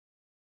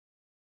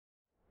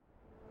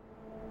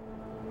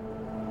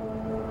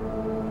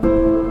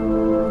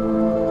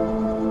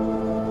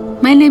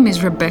name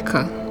is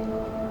Rebecca.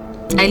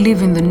 I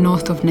live in the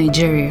north of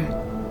Nigeria.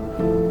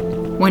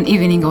 One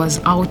evening I was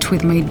out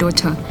with my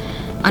daughter,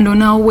 and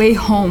on our way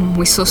home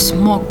we saw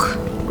smoke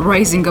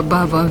rising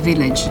above our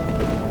village.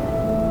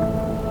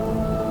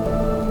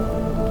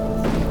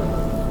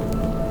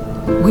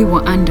 We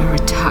were under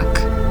attack.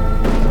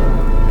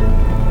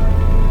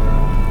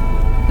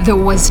 There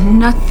was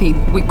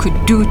nothing we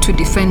could do to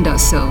defend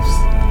ourselves.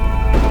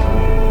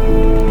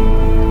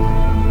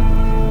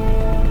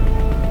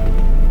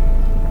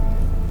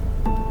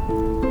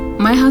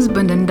 My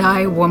husband and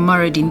I were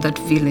married in that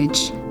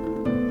village.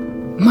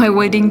 My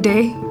wedding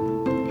day,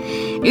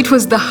 it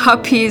was the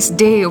happiest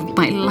day of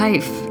my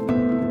life.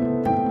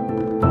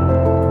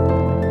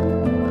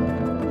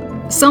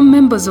 Some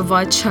members of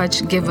our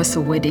church gave us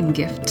a wedding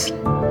gift.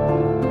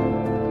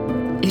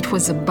 It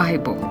was a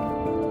Bible.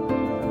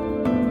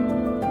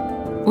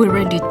 We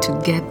read it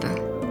together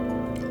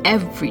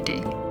every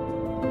day.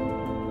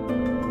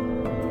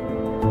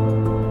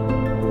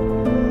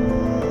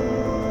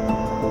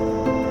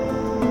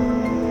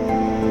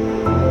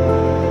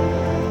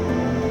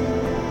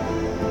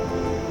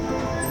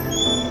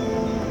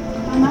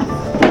 Mama?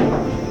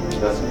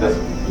 That's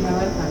You're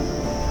welcome.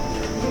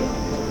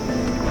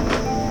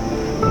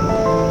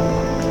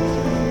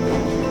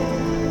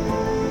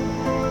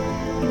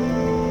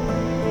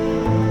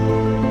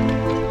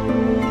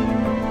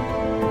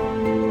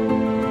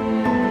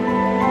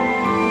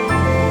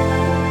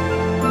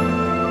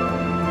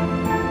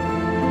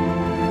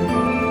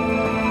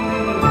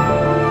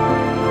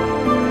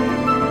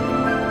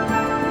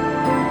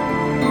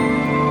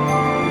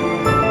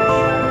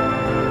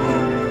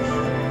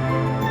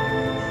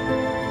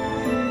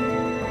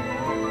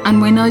 And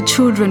when our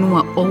children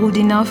were old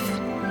enough,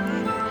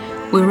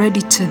 we read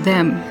it to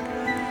them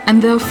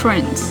and their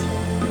friends.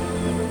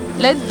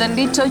 Let the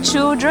little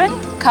children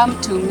come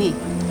to me.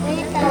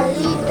 Let the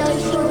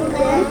little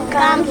children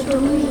come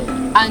to me,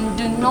 And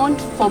do not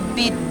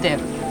forbid them.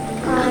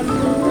 and do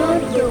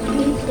not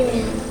forbid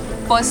them.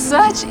 For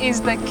such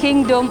is the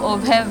kingdom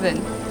of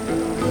heaven.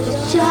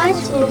 Such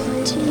is the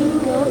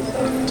kingdom of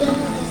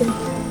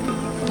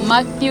heaven.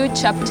 Matthew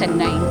chapter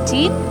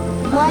 19,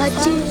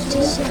 Matthew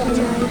chapter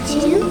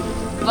 19,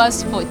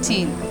 verse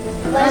 14.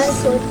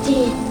 verse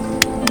 14.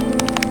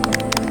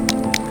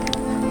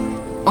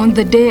 On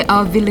the day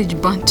our village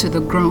burnt to the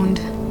ground,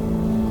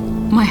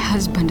 my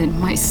husband and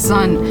my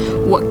son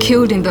were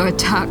killed in the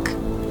attack.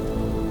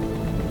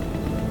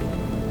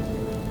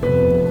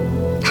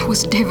 I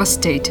was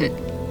devastated.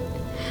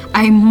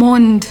 I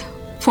mourned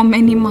for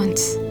many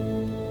months.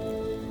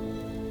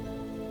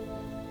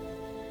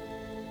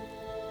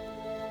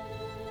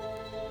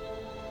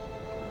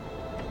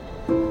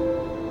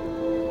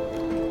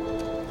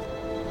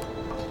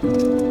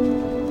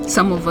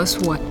 Some of us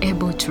were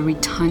able to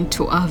return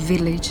to our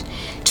village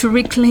to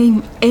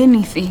reclaim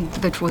anything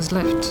that was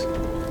left.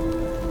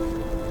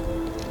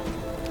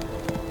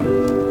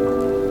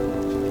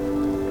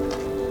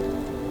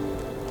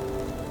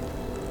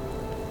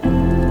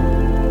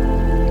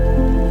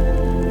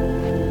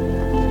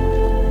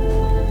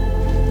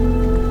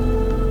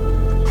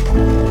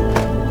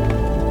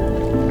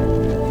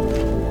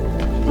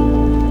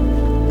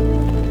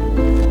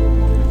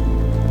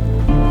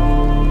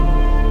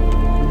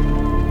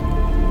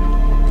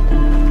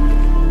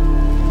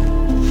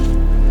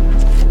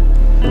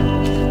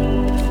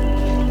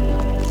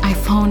 I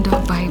found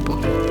our Bible.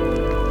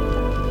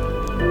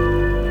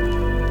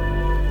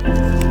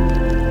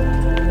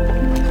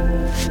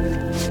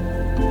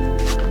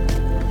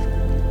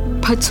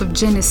 Parts of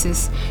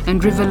Genesis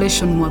and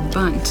Revelation were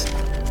burnt,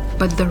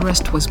 but the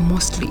rest was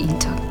mostly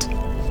intact.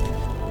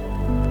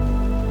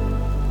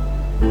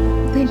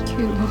 Thank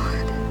you,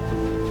 Lord.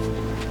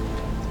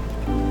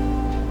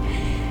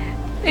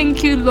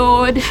 Thank you,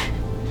 Lord.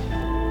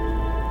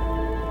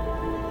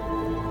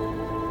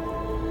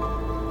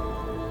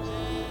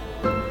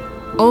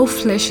 All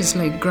flesh is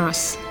like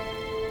grass,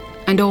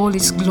 and all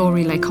its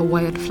glory like a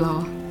wild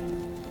flower.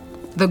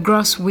 The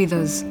grass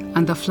withers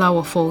and the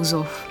flower falls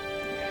off,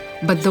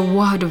 but the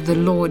word of the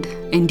Lord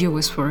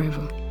endures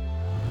forever.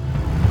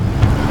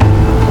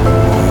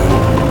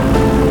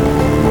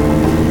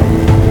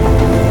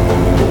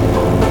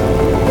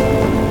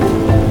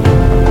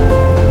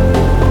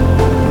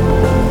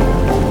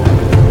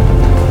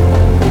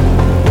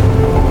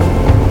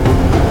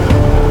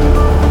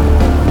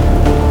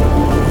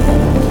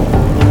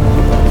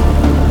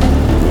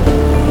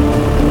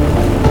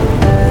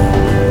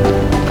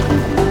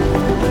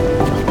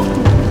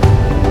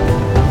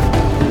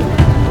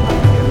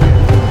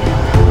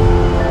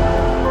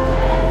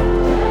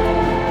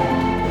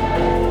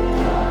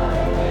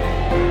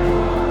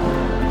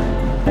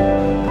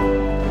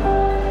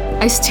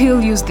 I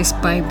still use this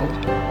Bible.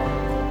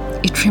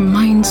 It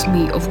reminds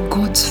me of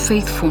God's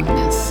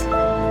faithfulness.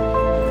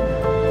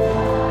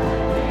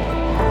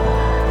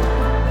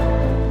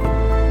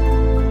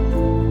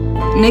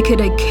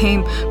 Naked I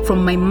came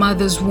from my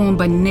mother's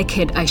womb, and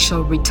naked I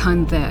shall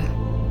return there.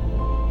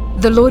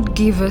 The Lord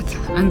giveth,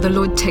 and the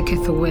Lord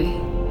taketh away.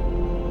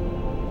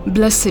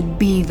 Blessed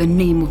be the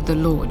name of the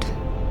Lord.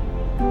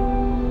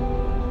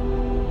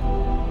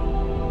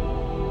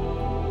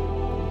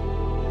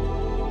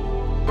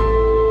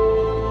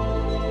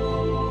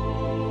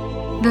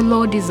 The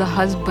Lord is a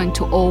husband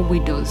to all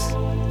widows.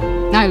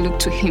 I look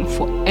to him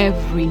for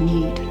every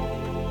need.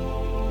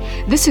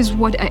 This is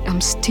what I am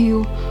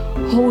still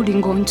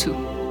holding on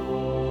to.